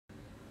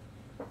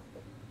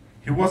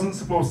He wasn't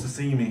supposed to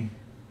see me.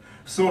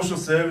 Social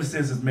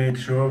services has made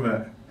sure of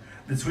it.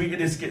 They treated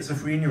his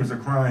schizophrenia as a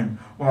crime,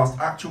 whilst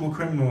actual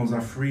criminals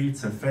are free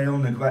to fail,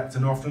 neglect,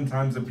 and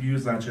oftentimes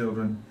abuse their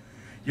children.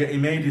 Yet he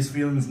made his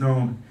feelings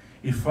known.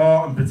 He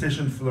fought and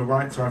petitioned for the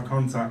right to have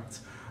contact,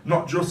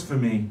 not just for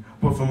me,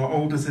 but for my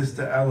older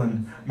sister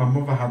Ellen, my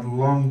mother had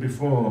long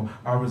before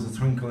I was a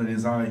twinkle in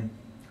his eye.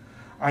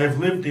 I have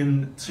lived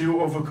in 2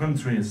 other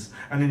countries,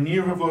 and in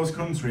neither of those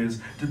countries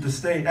did the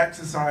state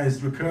exercise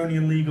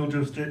draconian legal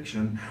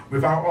jurisdiction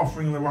without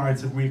offering the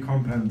right of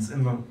recompense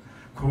in the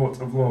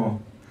court of law.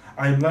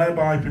 I am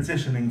thereby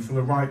petitioning for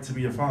the right to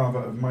be a father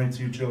of my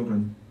 2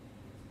 children.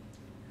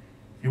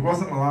 He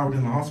wasn't allowed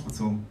in the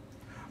hospital.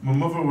 My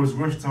mother was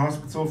rushed to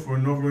hospital for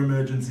another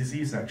emergency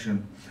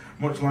C-section,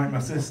 much like my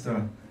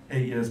sister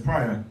 8 years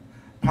prior,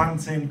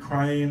 panting,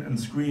 crying and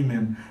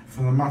screaming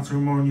for the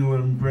matrimonial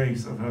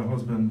embrace of her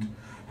husband.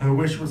 Her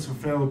wish was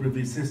fulfilled with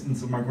the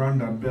assistance of my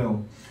granddad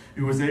Bill,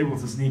 who was able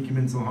to sneak him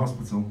into the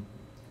hospital.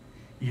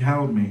 He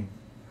held me,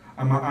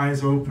 and my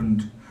eyes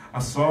opened. I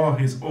saw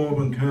his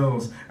auburn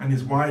curls and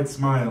his wide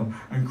smile,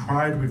 and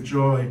cried with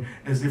joy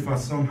as if I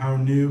somehow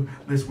knew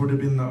this would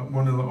have been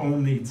one of the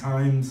only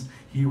times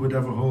he would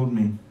ever hold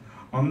me.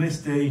 On this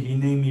day he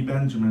named me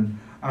Benjamin,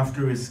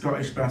 after his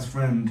Scottish best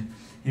friend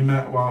he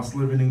met whilst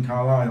living in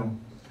Carlisle.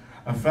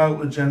 I felt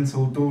the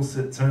gentle,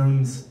 dulcet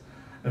tones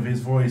of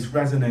his voice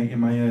resonate in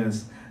my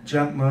ears,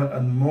 gentler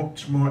and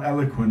much more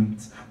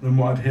eloquent than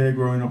what I'd heard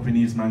growing up in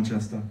East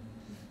Manchester.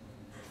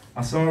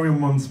 I saw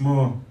him once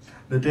more,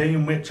 the day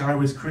in which I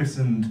was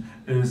christened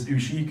as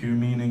Ushiku,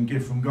 meaning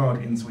gift from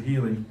God in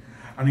Swahili,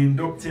 and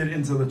inducted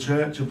into the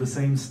church of the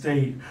same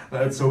state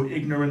that had so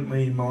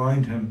ignorantly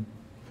maligned him.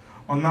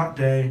 On that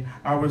day,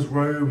 I was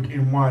robed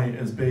in white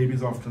as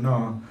babies often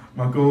are,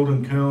 my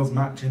golden curls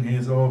matching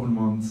his auburn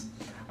ones.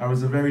 I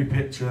was the very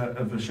picture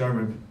of a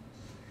cherub.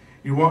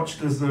 He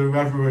watched as the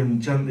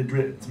reverend gently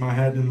dipped my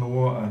head in the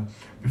water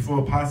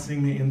before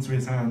passing me into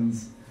his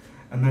hands,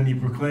 and then he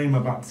proclaimed my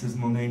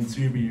baptismal name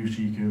to be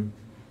Ushiku,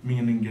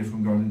 meaning gift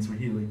from God in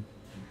Swahili.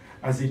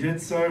 As he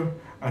did so,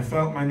 I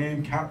felt my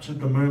name captured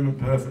the moment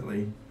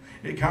perfectly.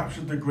 It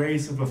captured the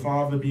grace of a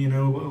father being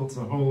able to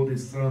hold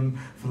his son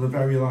for the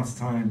very last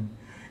time.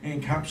 It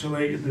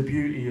encapsulated the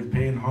beauty of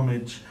paying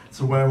homage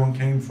to where one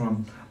came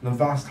from, the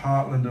vast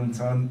heartland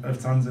of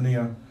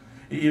Tanzania.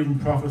 It even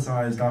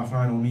prophesied our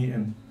final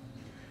meeting.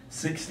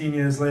 16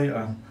 years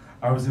later,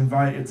 I was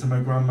invited to my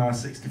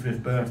grandma's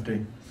 65th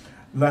birthday,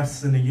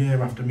 less than a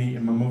year after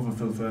meeting my mother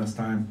for the first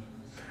time.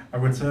 I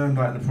returned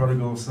like the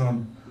prodigal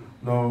son,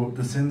 though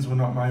the sins were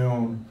not my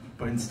own,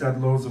 but instead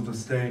those of the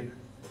state.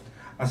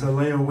 As I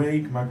lay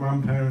awake, my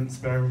grandparents'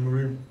 spare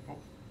room,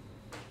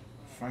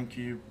 thank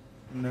you,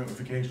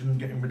 notification,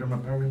 getting rid of my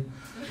poem.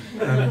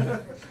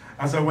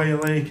 As I lay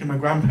awake in my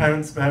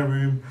grandparents' spare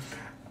room,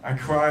 I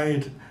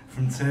cried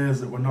from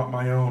tears that were not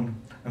my own,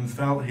 and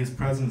felt his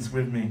presence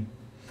with me,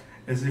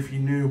 as if he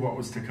knew what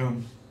was to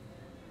come.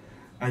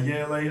 A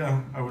year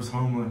later, I was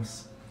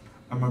homeless,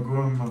 and my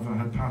grandmother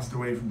had passed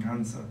away from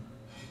cancer.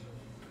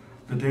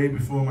 The day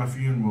before my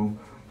funeral,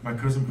 my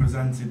cousin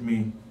presented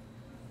me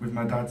with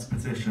my dad's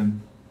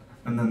petition,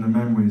 and then the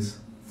memories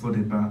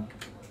flooded back.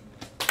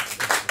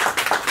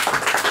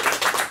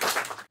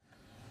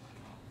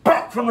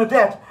 Back from the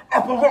dead,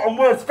 apple rotten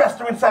words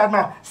fester inside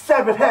my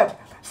severed head.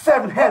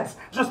 7 heads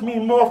just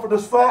mean more for the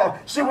slaughter.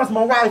 She was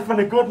my wife and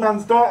a good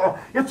man's daughter.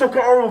 You took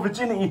her oral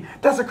virginity,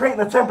 desecrating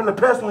the temple of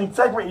personal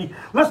integrity.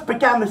 Lust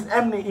began this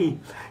enmity.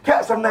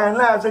 Cats have 9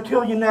 lives, I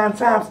kill you 9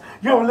 times.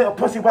 You're a little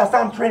pussy whilst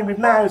I'm trained with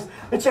knives.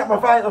 They check my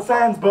vital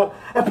signs, but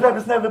a pleb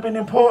has never been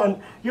important.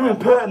 You're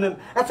impertinent,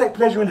 I take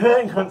pleasure in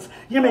hurting cunts.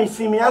 You may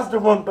see me as the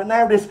runt, but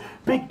now this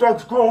big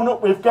dog's grown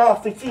up with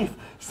ghastly teeth,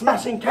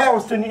 smashing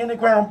cows to the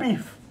underground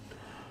beef.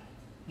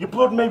 Your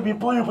blood may be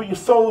blue, but your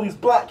soul is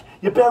black.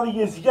 Your belly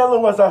is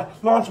yellow as I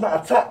launch my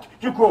attack.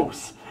 You're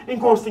gross,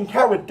 engrossed in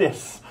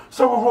cowardice.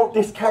 So I wrote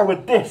this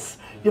coward this.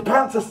 Your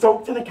pants are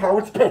soaked in a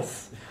coward's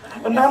piss.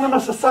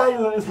 Anonymous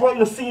assailant is what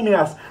you'll see me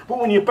as. But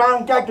when you're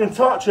bound, gagged and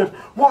tortured,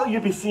 what'll you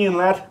be seeing,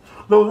 lad?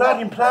 Though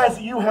lad implies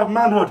that you have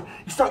manhood.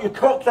 You stuck your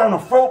cock down a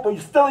throat, but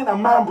you're still in a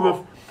man,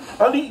 bruv.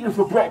 I'll eat you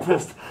for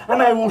breakfast,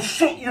 and I will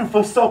shit you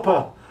for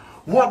supper.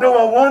 What do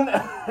I want?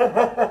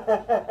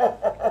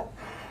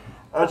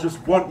 I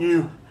just want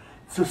you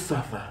to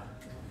suffer.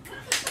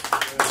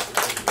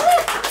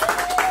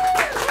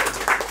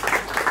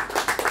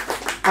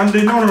 And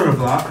in honour of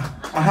that,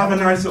 I have a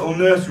nice little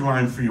nursery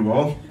rhyme for you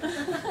all.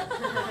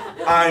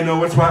 I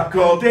know a twat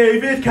called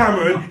David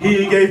Cameron.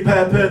 He gave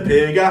Peppa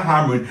Pig a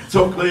hammering,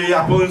 took the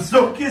apple and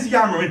stuck his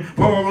yammering.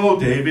 Poor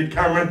old David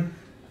Cameron.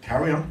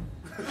 Carry on.